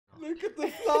Look at the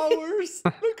flowers.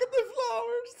 Look at the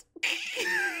flowers.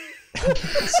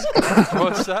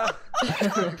 What's that?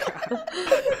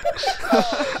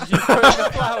 You putting the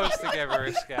flowers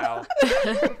together, Scowl?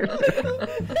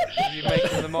 You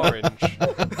making them orange?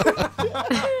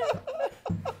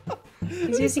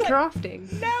 He's busy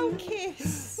crafting. No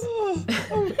kiss. Oh,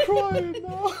 I'm crying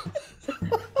now.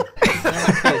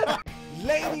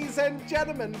 Ladies and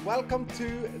gentlemen, welcome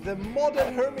to the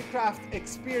modern Hermitcraft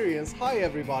experience. Hi,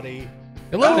 everybody.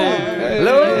 Hello.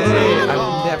 Hello. Hey.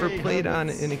 I've never played on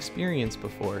an experience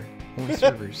before. Only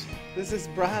servers. This is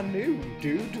brand new,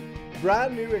 dude.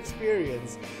 Brand new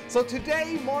experience. So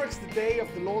today marks the day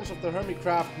of the launch of the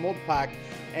Hermitcraft Modpack.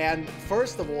 And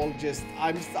first of all,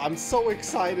 I'm so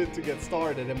excited to get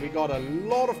started, and we got a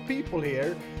lot of people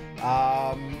here.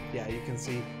 Yeah, you can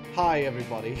see. Hi,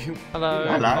 everybody. Hello.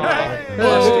 Hello.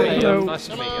 Hello. Nice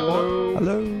to meet you. Hello.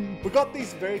 Hello. We got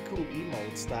these very cool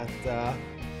emotes that.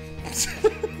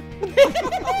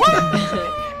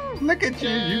 Look at you,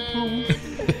 you fool.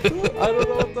 I don't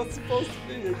know what that's supposed to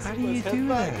be. It's How do you do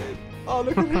that? Oh,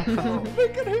 look at him now.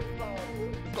 Look at him now.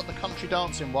 Got the country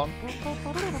dancing one.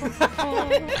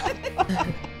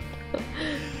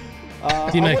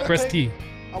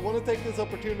 I want to take this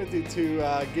opportunity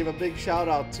to give a big shout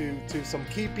out to some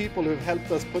key people who've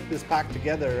helped us put this pack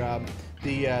together.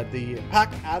 The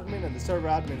pack admin and the server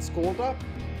admin Skolda.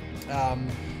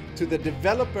 To the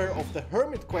developer of the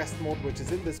Hermitcraft mod, which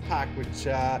is in this pack, which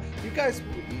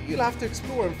you'll have to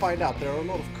explore and find out. There are a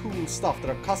lot of cool stuff that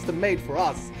are custom made for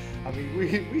us. I mean,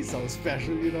 we so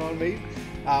special, you know what I mean?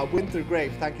 Winter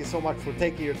Grave, thank you so much for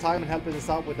taking your time and helping us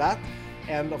out with that.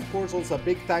 And of course, also a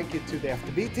big thank you to the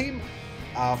FTB team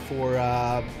for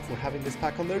having this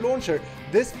pack on their launcher.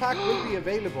 This pack will be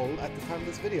available at the time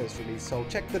this video is released, so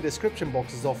check the description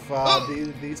boxes of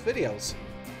these videos.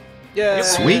 Yeah.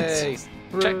 Sweet.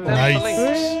 Check them for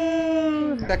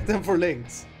links. Check them for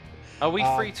links. Are we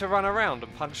free to run around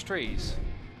and punch trees?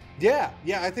 Yeah,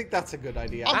 I think that's a good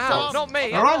idea. Ow, not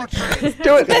me. All right. Do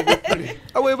it.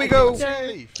 Away we go. So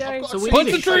we Punch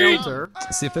need the a tree! shelter.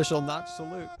 It's the official notch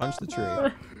salute. Punch the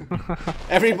tree.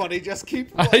 Everybody just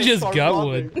keep I just start got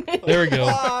running. wood. There we go.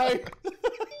 Bye.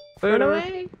 Run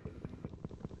away.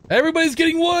 Everybody's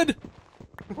getting wood.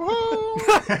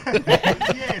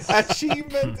 Yes.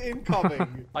 Achievement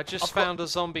incoming. I just found a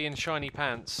zombie in shiny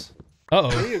pants. Uh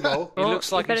There oh. you go. He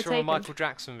looks like you he's better from a take him. Michael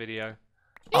Jackson video.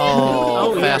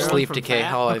 Oh, Oh, fast yeah. leaf From decay.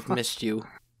 Fat. How I've missed you.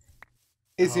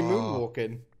 Is he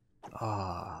moonwalking?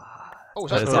 Oh,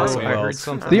 That is that's also I well. heard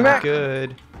something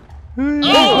good. What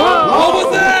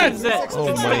was that?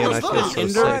 Oh man, I feel so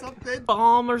sick. Ender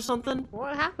bomb or something?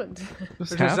 What happened? There's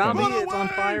There's a zombie that's on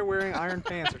fire wearing iron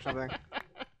pants or something.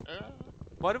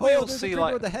 Why did we all there's a see creeper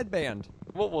like? with a headband.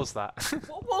 What was that?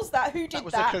 What was that? Who did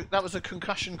that? That was a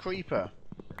concussion creeper.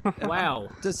 Wow.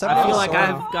 Does I somebody feel like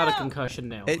saw- I've got a concussion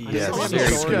now. Yes, I very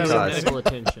need some concussed. medical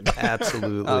attention.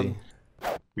 Absolutely.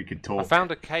 We could I talk.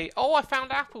 found a cave. Oh, I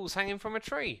found apples hanging from a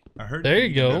tree. I heard There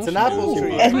you go. It's an apple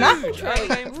tree. An apple Food. tree.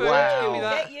 Game food. Wow. Give me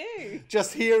that. Get you.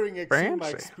 Just hearing Exuma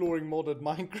Fancy. exploring modded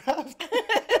Minecraft.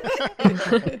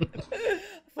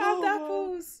 Found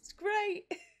apples. It's great.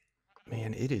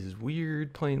 Man, it is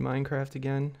weird playing Minecraft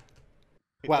again.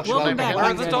 Welcome back, Where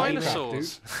are the Minecraft,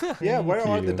 dinosaurs? Yeah, where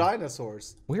are the you.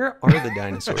 dinosaurs? Where are the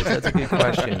dinosaurs? That's a good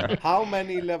question. How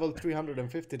many level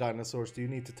 350 dinosaurs do you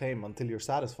need to tame until you're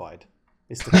satisfied?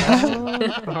 Is the question.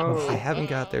 I haven't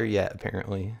got there yet,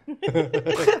 apparently.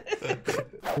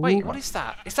 Wait, what is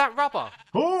that? Is that rubber?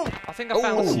 Oh! I think I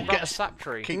found Ooh, some get rubber a- sap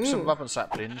tree. Keep some rubber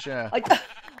saplings, yeah. I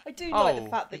do like the Oh,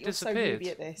 fact that it you're so disappeared.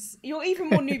 newbie at this. You're even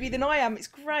more newbie than I am. It's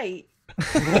great.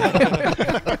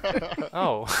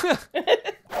 Oh. Start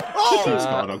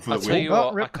for I'll the tell you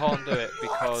wheel. what, I can't do it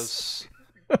because.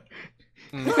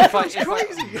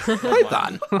 Hold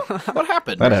on. What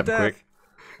happened? That happened quick.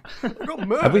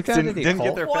 Have we found any Didn't get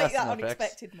cult? there Quite fast that enough, X.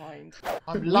 unexpected mind.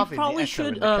 I'm We loving probably the echo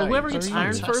should, in the cave. whoever gets It's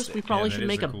iron fantastic. first, we probably that should is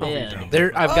make a a cool bed. video.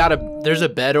 There, I've got a. There's a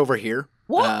bed over here.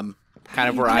 What? Kind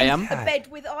of where I am, A bed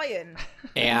with iron.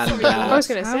 and I was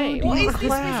gonna say. What is this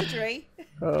wizardry?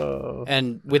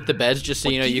 and with the beds, just so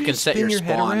you know, you can set spin your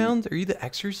head spawn. around. Are you the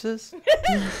Exorcist?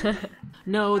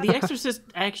 No, the Exorcist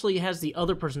actually has the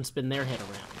other person spin their head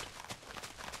around.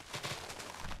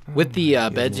 With the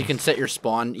beds, you can set your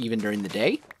spawn even during the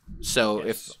day. So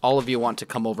if all of you want to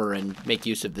come over and make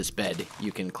use of this bed,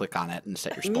 you can click on it and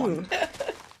set your spawn.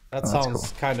 That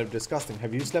sounds kind of disgusting.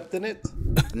 Have you slept in it?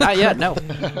 Not yet, no.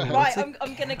 Right,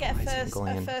 I'm gonna get a first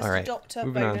gland. adopter Alright,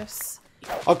 moving on. bonus.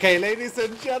 Okay, ladies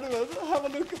and gentlemen, have a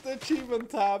look at the achievement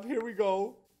tab. Here we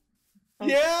go.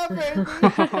 Yeah, baby.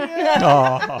 Yeah.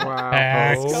 Aw. Wow.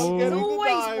 Axe. Come getting the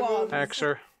Always diamond. one.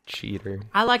 Xer. Cheater.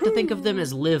 I like to think of them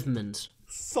as livemans.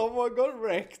 Someone got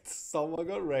wrecked. Someone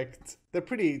got wrecked. They're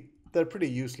pretty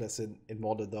useless in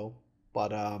modded though.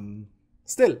 But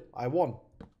still, I won.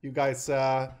 You guys,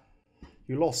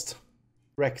 you lost.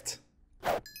 Wrecked.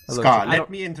 Scar, let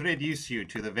me introduce you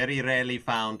to the very rarely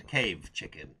found cave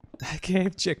chicken.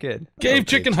 Cave chicken. Cave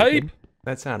chicken hype.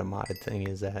 That's not a modded thing,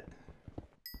 is that?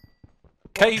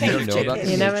 Cave chicken.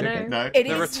 You never know. No. It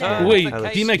is now. Wait,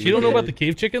 D-Mac, you don't know about the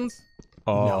cave chickens?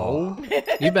 Oh. No.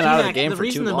 You've been out of the game the for too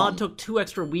reason the long. mod took 2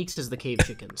 extra weeks is the cave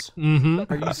chickens.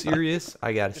 Are you serious?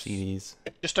 I gotta see these.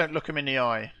 Just don't look him in the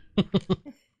eye.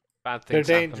 Bad They're things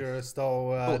happen. dangerous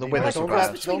though. the Nina, weather's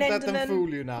don't bad. let them fool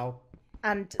you now.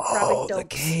 And Oh, rabbit dogs. the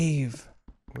cave.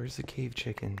 Where's the cave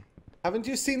chicken? Haven't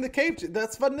you seen the cave?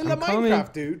 That's vanilla I'm coming.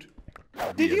 Minecraft, dude.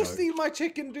 Did you steal my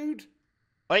chicken, dude?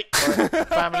 Wait,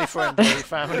 family friendly,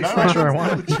 family No, friendly. sure I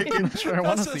want the chicken.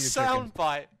 That's a sound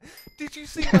bite. Did you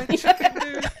see my chicken,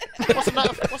 dude? Wasn't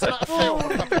that a film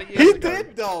a couple of years He ago?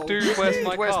 did though. Dude, where's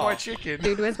my Where's car? my chicken?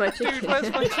 Dude, where's my chicken? Dude,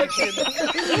 where's my chicken?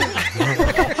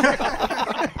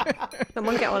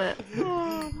 Someone get on it.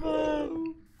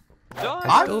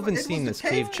 I still haven't seen this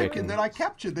cave chicken. that I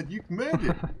captured that you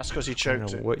murdered. That's because he I don't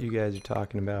choked know it. what you guys are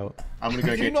talking about. I'm gonna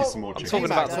go You get know- you some more I'm chicken. talking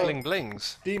about the So- bling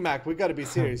blings. D-Mac, we gotta be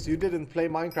serious. You didn't play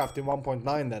Minecraft in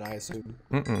 1.9 then, I assume.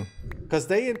 Mm-mm. Because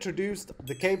they introduced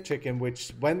the cave chicken,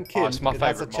 which when killed, it's my it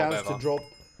has a favourite mod chance to ever. drop.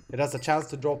 It has a chance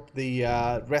to drop the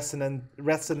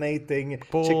resonating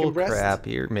Bull chicken breast. crap,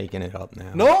 you're making it up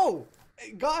now. No,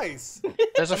 Hey, guys,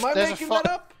 There's a am I there's a making fi-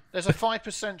 that up? there's a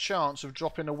 5% chance of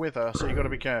dropping a wither, so you got to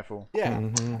be careful. Yeah,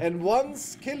 and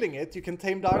once killing it, you can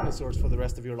tame dinosaurs for the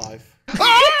rest of your life.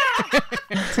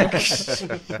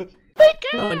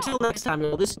 Until next time,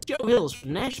 y'all, this is Joe Hills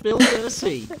from Nashville,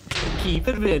 Tennessee. Keep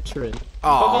adventuring.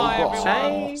 Bye, Oh,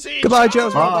 everyone. See you Goodbye, next Joe.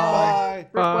 Bye.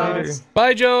 Later.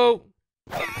 Bye, Joe.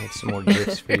 I have some more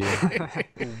gifts for you.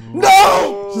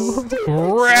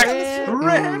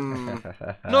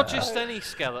 Not just any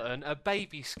skeleton, a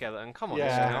baby skeleton. Come on,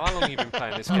 Yeah. now. How long have you been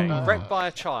playing this game? Wrecked by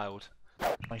a child.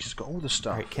 Oh, he's just got all the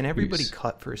stuff. Alright, can everybody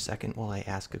cut for a second while I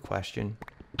ask a question?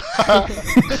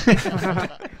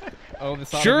 Oh,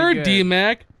 sure,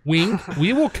 D-Mac. Wink.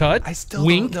 We will cut. I still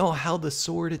Wink. don't know how the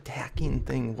sword attacking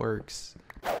thing works.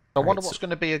 I wonder what's going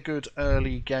to be a good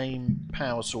early game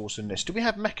power source in this. Do we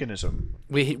have mechanism?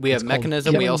 We have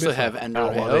mechanism. We also have Ender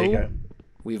well, there you IO. go.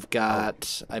 We've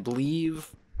got, I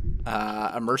believe,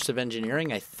 immersive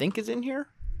engineering. I think is in here.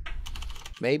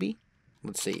 Maybe.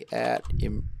 Let's see.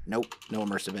 Nope. No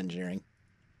immersive engineering.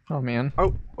 Oh man.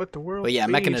 Oh, what the world? But yeah,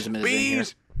 mechanism is in here.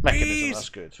 Mechanism, that's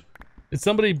good. Is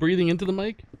somebody breathing into the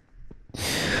mic?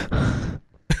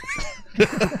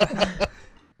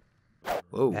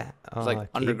 Whoa. It's like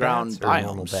underground bats or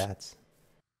normal biomes. bats?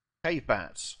 Cave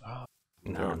bats.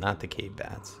 No, not the cave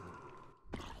bats.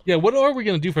 Yeah, what are we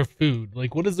gonna do for food?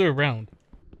 Like, what is there around?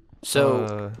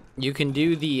 So you can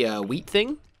do the wheat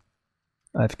thing.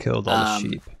 I've killed all the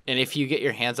sheep. And if you get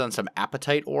your hands on some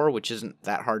apatite ore, which isn't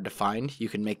that hard to find, you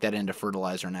can make that into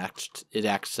fertilizer, and it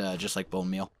acts just like bone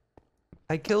meal.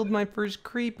 I killed my first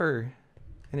creeper,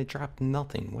 and it dropped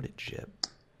nothing. What a chip.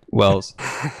 Wells.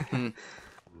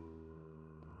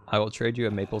 I will trade you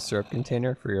a maple syrup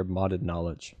container for your modded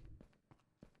knowledge.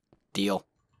 Deal.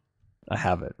 I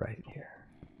have it right here.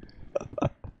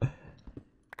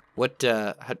 What?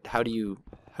 How do you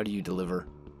deliver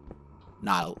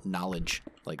knowledge?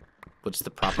 Like, what's the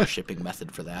proper shipping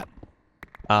method for that?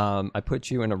 I put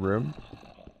you in a room,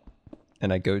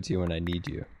 and I go to you when I need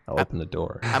you. I'll open the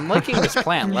door. I'm liking this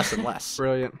plan less and less.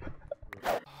 Brilliant.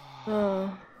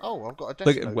 Oh, I've got a death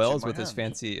Look note at in Wells my with his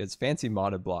hand. fancy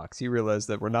modded blocks. He realized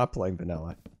that we're not playing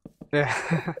vanilla. Yeah.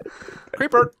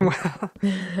 Creeper.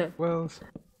 Well.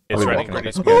 It's ready.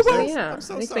 Oh yeah. I'm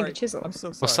so I need to sorry. make a chisel. I'm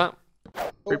so sorry. What's that?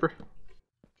 Creeper.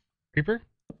 Creeper?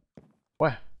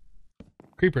 Where?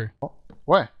 Creeper.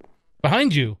 Where?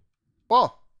 Behind you.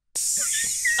 What?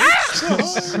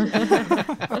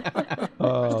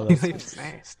 Oh, He that's leaves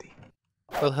nasty.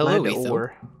 Well, hello, Land Ethan.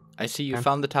 ore. I see you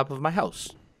found the top of my house.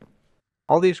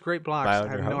 All these great blocks. Buy out I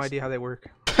have your no house? idea how they work.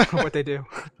 What they do.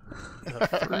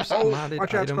 First Oh, modded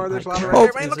watch out, item Scar, there's I lava got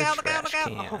right there. is Look a out, look out, trash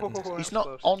look out. can. Oh, He's that's not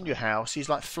close. on your house. He's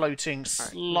like floating Alright,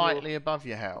 slightly above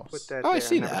your house. Put that Oh, I there,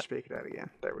 see never that. speak of that again.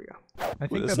 There we go. I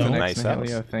think Well, that's this an is a nice nice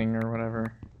Helio house. thing or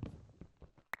whatever.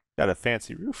 Got a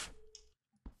fancy roof.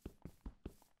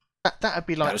 That'd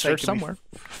be like Gotta search taking me somewhere.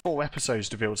 4 episodes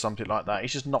to build something like that.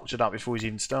 He's just knocked it up before he's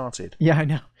even started. Yeah, I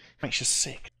know. Makes you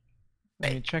sick.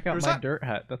 I mean, check out Who's my that? dirt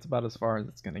hat. That's about as far as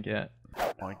it's gonna get.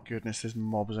 My goodness, there's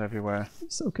mobs everywhere. I'm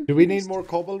so confused. Do we need more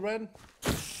cobble, Ren?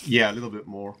 Yeah, a little bit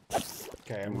more.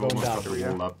 Okay, I'm We'll going almost down. got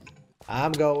the wall up.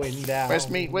 I'm going down. Where's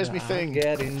me thing?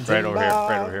 Getting Right over here.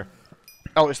 Right over here.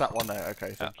 Oh, it's that one there.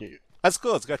 Okay, thank you. That's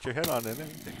cool. It's got your head on it and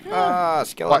everything.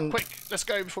 Skeleton. Right, quick, let's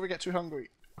go before we get too hungry.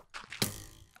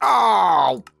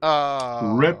 Oh!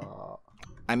 Rip.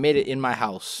 I made it in my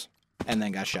house and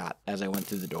then got shot as I went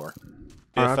through the door.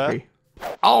 RIP.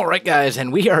 All right, guys,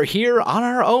 and we are here on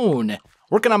our own,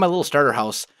 working on my little starter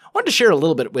house. I wanted to share a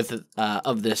little bit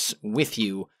of this with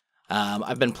you.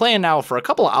 I've been playing now for a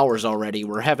couple of hours already.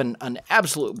 We're having an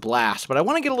absolute blast, but I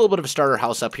want to get a little bit of a starter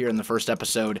house up here in the first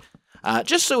episode,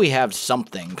 just so we have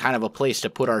something, kind of a place to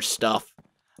put our stuff,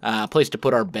 a place to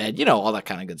put our bed, you know, all that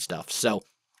kind of good stuff. So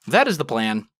that is the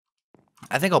plan.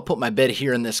 I think I'll put my bed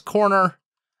here in this corner.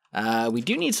 We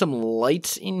do need some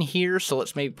lights in here, so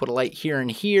let's maybe put a light here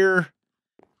and here,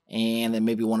 and then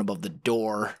maybe one above the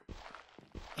door.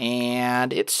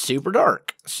 And it's super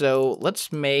dark, so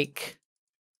let's make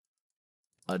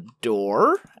a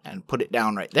door and put it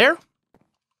down right there.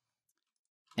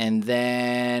 And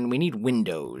then we need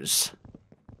windows.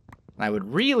 I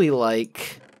would really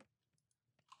like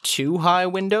 2 high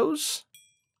windows.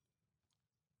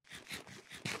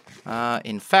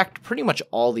 In fact, pretty much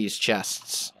all these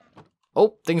chests.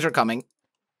 Oh, things are coming.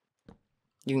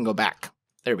 You can go back.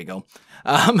 There we go.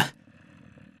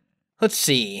 Let's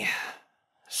see.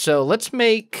 So let's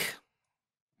make...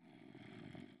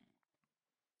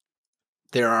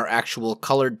 There are actual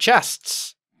colored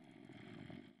chests.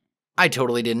 I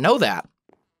totally didn't know that.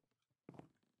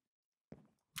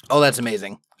 Oh, that's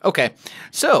amazing. Okay,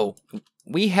 so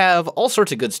we have all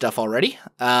sorts of good stuff already.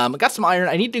 I got some iron.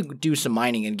 I need to do some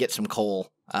mining and get some coal.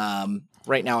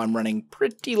 Right now I'm running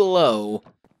pretty low.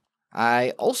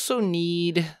 I also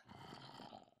need...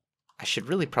 I should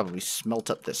really probably smelt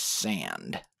up this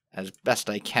sand as best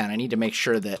I can. I need to make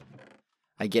sure that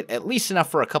I get at least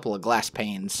enough for a couple of glass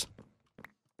panes.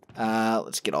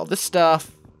 Let's get all this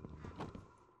stuff.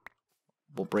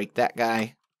 We'll break that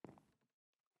guy.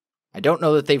 I don't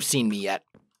know that they've seen me yet.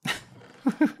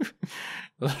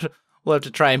 We'll have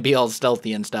to try and be all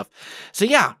stealthy and stuff. So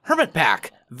yeah, HermitPack.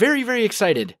 Very, very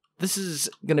excited. This is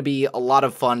going to be a lot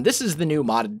of fun. This is the new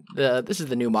mod. This is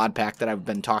the new mod pack that I've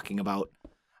been talking about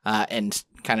and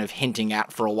kind of hinting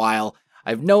at for a while.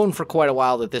 I've known for quite a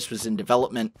while that this was in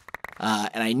development,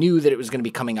 and I knew that it was going to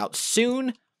be coming out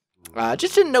soon.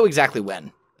 Just didn't know exactly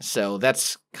when. So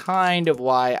that's kind of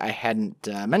why I hadn't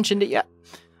mentioned it yet.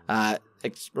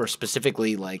 Or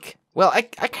specifically, like, well, I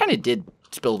kind of did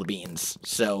spill the beans,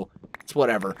 so it's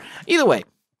whatever. Either way,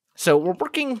 so we're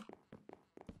working...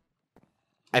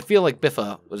 I feel like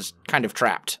Biffa was kind of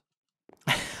trapped.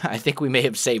 I think we may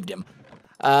have saved him.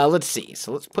 Let's see.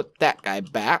 So let's put that guy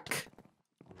back.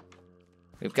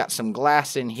 We've got some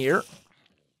glass in here.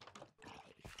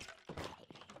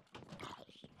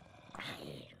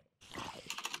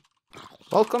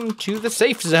 Welcome to the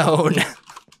safe zone.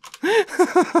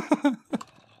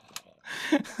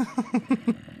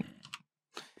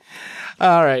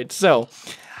 All right, so,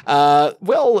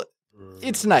 well,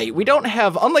 it's night. We don't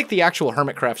have, unlike the actual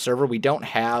Hermitcraft server, we don't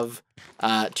have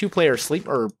 2-player sleep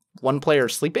or 1-player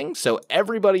sleeping, so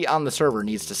everybody on the server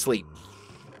needs to sleep,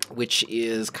 which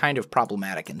is kind of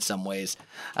problematic in some ways.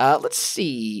 Let's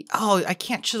see. Oh, I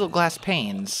can't chisel glass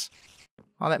panes.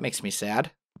 Oh, that makes me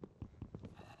sad.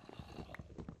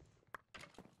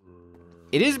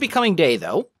 It is becoming day,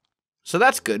 though, so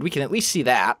that's good. We can at least see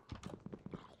that.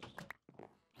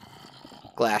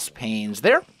 Glass panes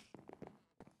there.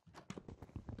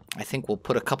 I think we'll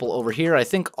put a couple over here. I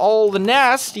think all the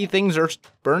nasty things are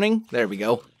burning. There we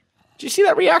go. Did you see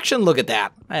that reaction? Look at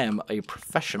that. I am a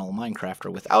professional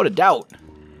Minecrafter, without a doubt.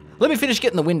 Let me finish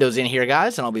getting the windows in here,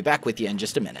 guys, and I'll be back with you in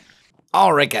just a minute.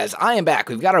 All right, guys, I am back.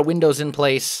 We've got our windows in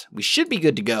place. We should be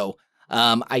good to go.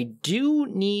 I do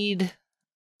need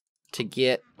to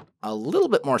get a little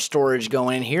bit more storage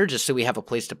going in here just so we have a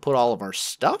place to put all of our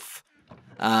stuff.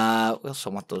 We also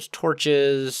want those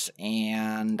torches,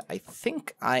 and I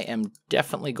think I am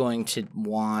definitely going to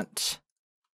want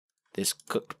this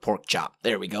cooked pork chop.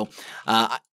 There we go.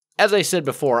 As I said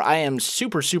before, I am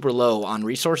super, super low on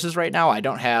resources right now. I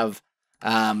don't have,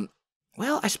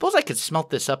 well, I suppose I could smelt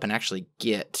this up and actually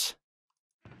get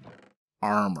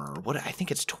armor. What, I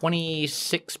think it's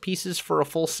 26 pieces for a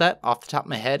full set off the top of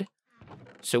my head.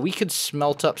 So we could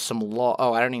smelt up some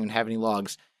oh, I don't even have any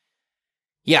logs.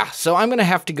 Yeah, so I'm going to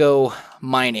have to go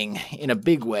mining in a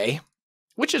big way,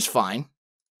 which is fine.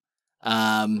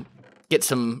 Get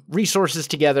some resources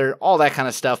together, all that kind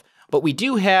of stuff. But we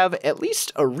do have at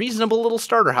least a reasonable little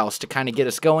starter house to kind of get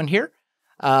us going here.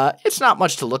 It's not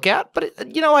much to look at,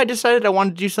 but, you know, I decided I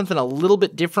wanted to do something a little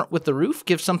bit different with the roof,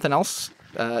 give something else,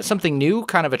 something new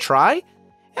kind of a try.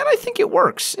 and I think it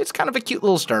works. It's kind of a cute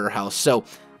little starter house. So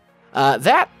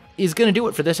that is going to do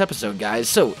it for this episode, guys.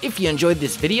 So if you enjoyed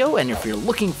this video and if you're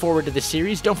looking forward to this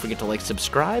series, don't forget to like,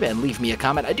 subscribe, and leave me a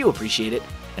comment. I do appreciate it,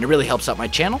 and it really helps out my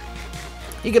channel.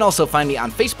 You can also find me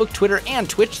on Facebook, Twitter, and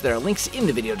Twitch. There are links in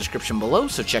the video description below,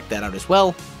 so check that out as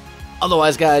well.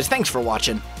 Otherwise, guys, thanks for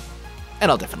watching,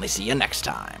 and I'll definitely see you next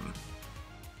time.